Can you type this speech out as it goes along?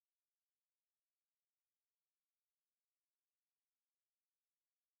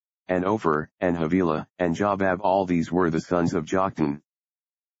and Ophir, and Havilah, and Jobab. All these were the sons of Joktan.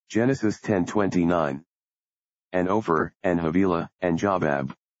 Genesis 10:29. And Ophir, and Havilah, and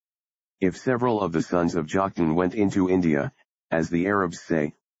Jobab. If several of the sons of Joktan went into India, as the Arabs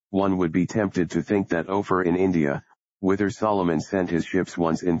say, one would be tempted to think that Ophir in India, whither Solomon sent his ships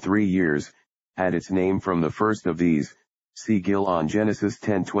once in 3 years, had its name from the first of these. See Gill on Genesis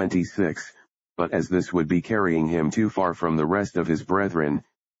 10:26, but as this would be carrying him too far from the rest of his brethren,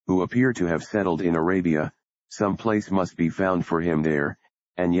 who appear to have settled in Arabia, some place must be found for him there,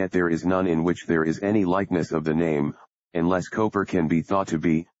 and yet there is none in which there is any likeness of the name, unless Copper can be thought to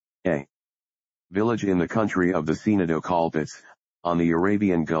be a village in the country of the Cnidocolpets, on the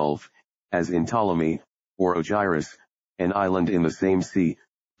Arabian Gulf, as in Ptolemy, or Ogyrus, an island in the same sea.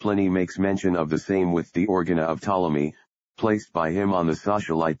 Pliny makes mention of the same with the Organa of Ptolemy, placed by him on the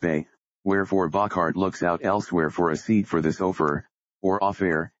Sachalite Bay, wherefore Bockhart looks out elsewhere for a seat for this Ophir, or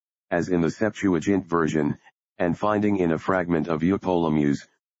Ophir, as in the Septuagint version, and finding in a fragment of Eupolemus,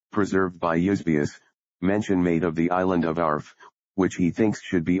 preserved by Eusebius, mention made of the island of Arf, which he thinks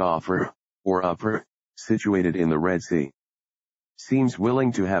should be Ophir, or Upper, situated in the Red Sea. Seems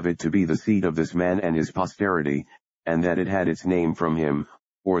willing to have it to be the seat of this man and his posterity, and that it had its name from him,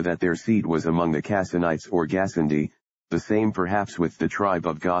 or that their seat was among the Cassanites or Gassendi, the same perhaps with the tribe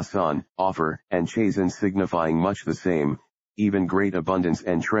of Gasan, Ophir, and Chazan signifying much the same, even great abundance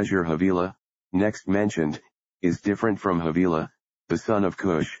and treasure. Havilah, next mentioned, is different from Havilah, the son of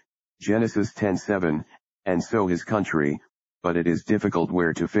Cush, Genesis 10:7, and so his country, but it is difficult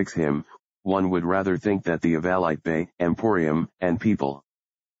where to fix him. One would rather think that the Avalite Bay, Emporium, and people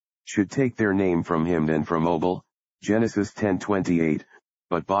should take their name from him than from Obal, Genesis 10:28,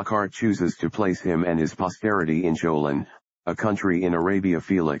 but Bockhart chooses to place him and his posterity in Jolan, a country in Arabia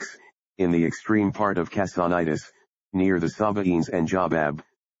Felix, in the extreme part of Cassanitis, near the Sabaeans. And Jobab,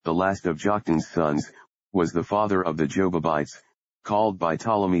 the last of Joktan's sons, was the father of the Jobabites, called by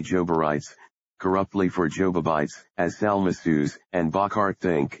Ptolemy Jobarites, corruptly for Jobabites, as Salmasus and Bockhart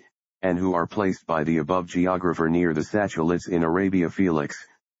think, and who are placed by the above geographer near the Sachalites in Arabia Felix,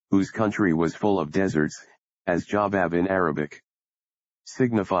 whose country was full of deserts, as Jobab in Arabic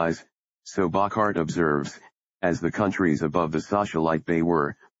signifies, so Bockhart observes, as the countries above the Sachalite Bay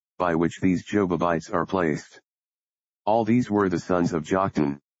were, by which these Jobabites are placed. All these were the sons of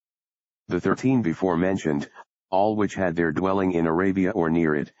Joktan. The 13 before mentioned, all which had their dwelling in Arabia or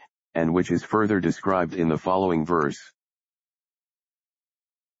near it, and which is further described in the following verse.